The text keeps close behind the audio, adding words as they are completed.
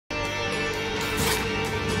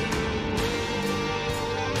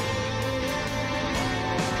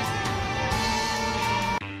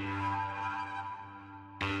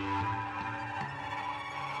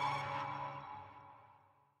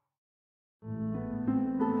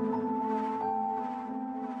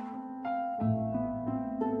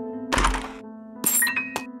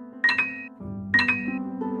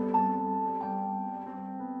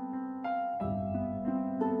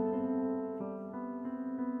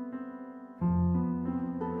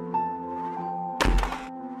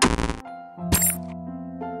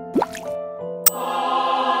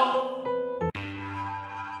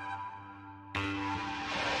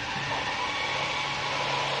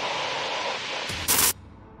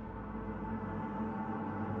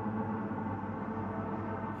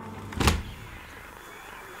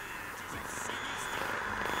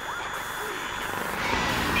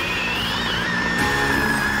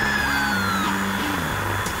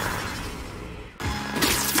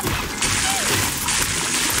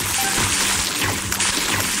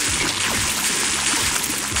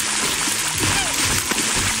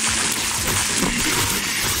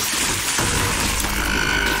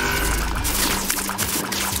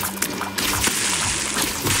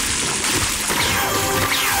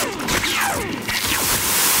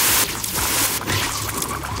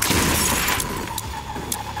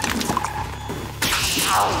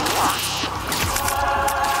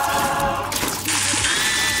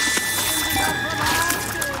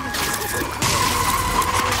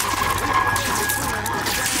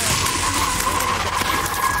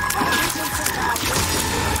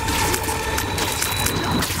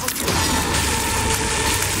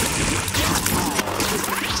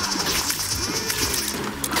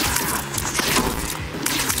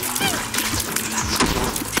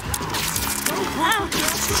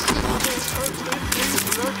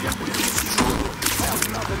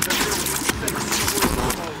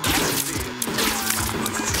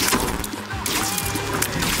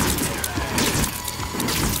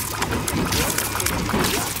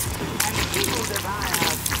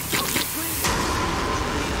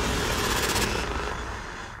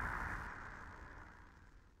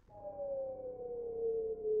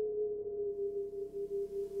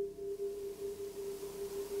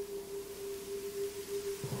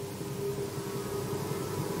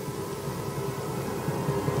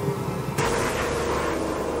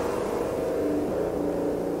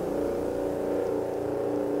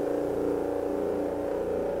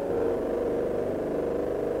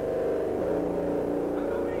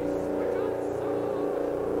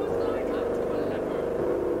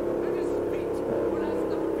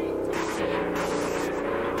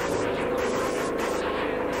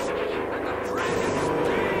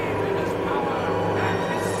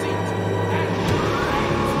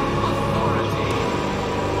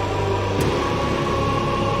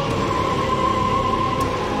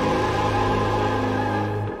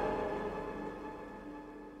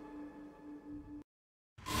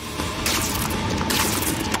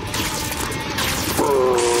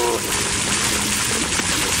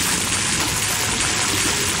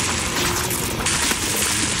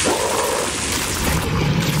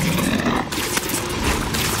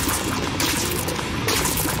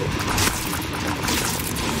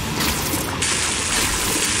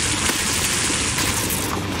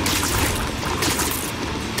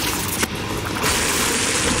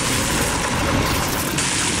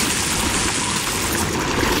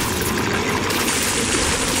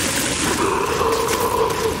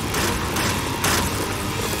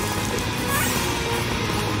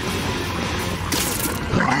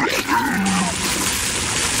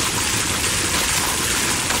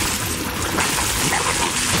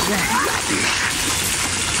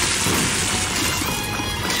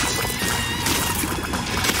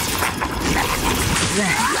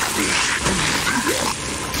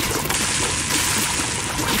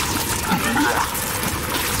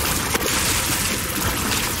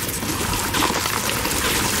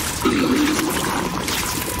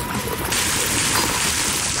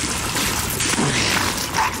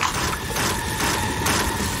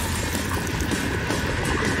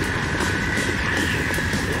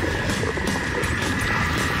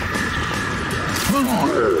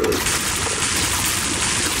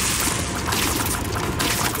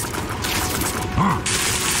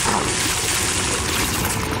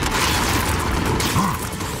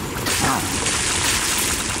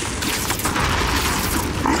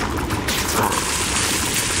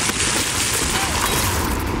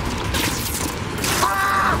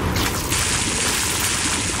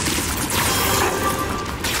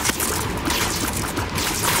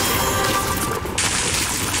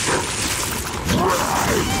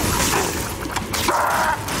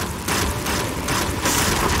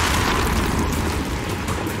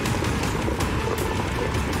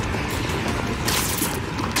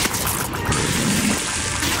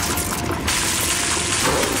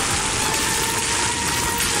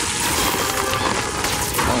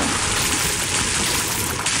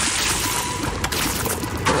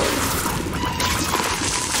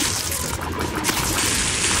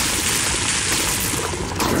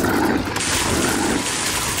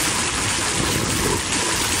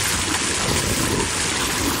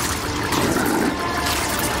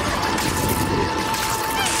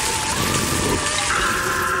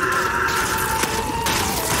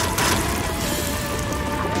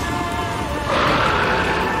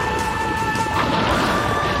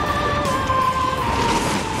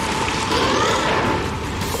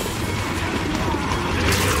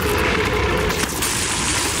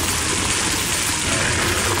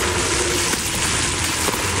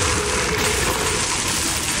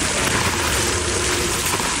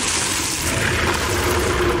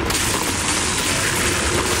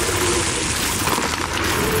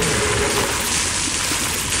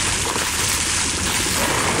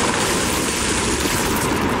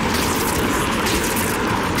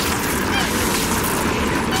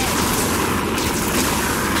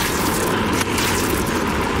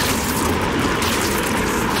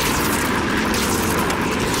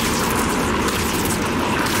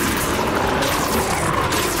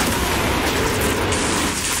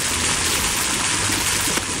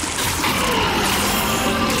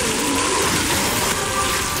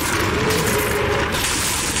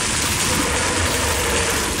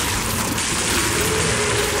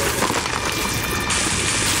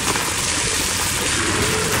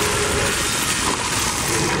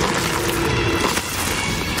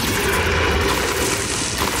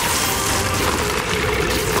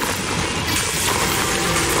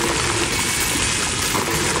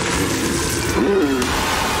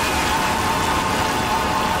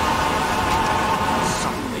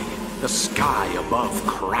above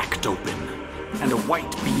cracked open, and a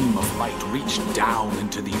white beam of light reached down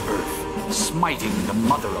into the earth, smiting the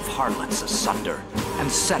mother of harlots asunder,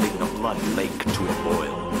 and setting the blood lake to a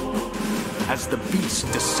boil. As the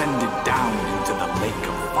beast descended down into the lake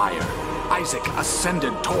of fire, Isaac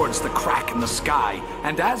ascended towards the crack in the sky,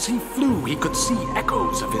 and as he flew, he could see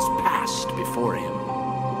echoes of his past before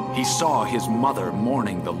him. He saw his mother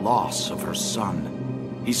mourning the loss of her son.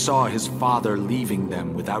 He saw his father leaving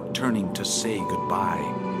them without turning to say goodbye.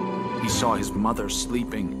 He saw his mother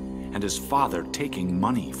sleeping, and his father taking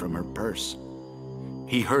money from her purse.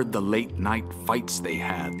 He heard the late-night fights they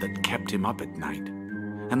had that kept him up at night,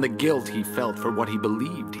 and the guilt he felt for what he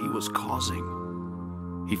believed he was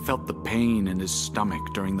causing. He felt the pain in his stomach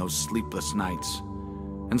during those sleepless nights,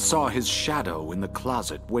 and saw his shadow in the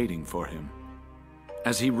closet waiting for him.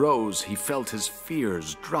 As he rose, he felt his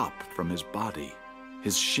fears drop from his body,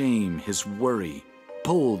 his shame, his worry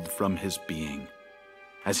pulled from his being.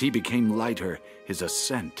 As he became lighter, his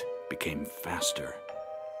ascent became faster.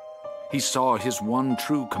 He saw his one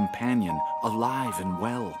true companion alive and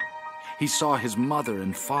well. He saw his mother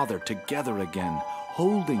and father together again,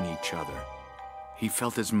 holding each other. He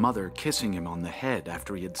felt his mother kissing him on the head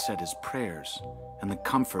after he had said his prayers, and the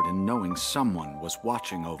comfort in knowing someone was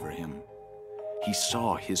watching over him. He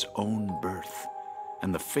saw his own birth,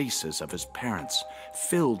 and the faces of his parents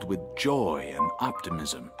filled with joy and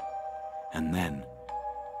optimism. And then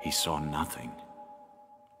he saw nothing.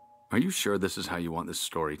 Are you sure this is how you want this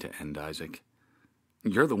story to end, Isaac?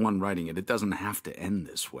 You're the one writing it. It doesn't have to end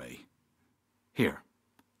this way. Here,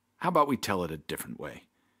 how about we tell it a different way?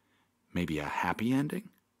 Maybe a happy ending?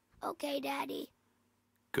 Okay, Daddy.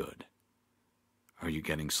 Good. Are you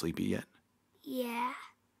getting sleepy yet? Yeah.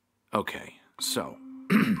 Okay, so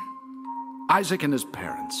Isaac and his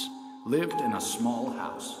parents lived in a small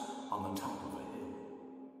house on the top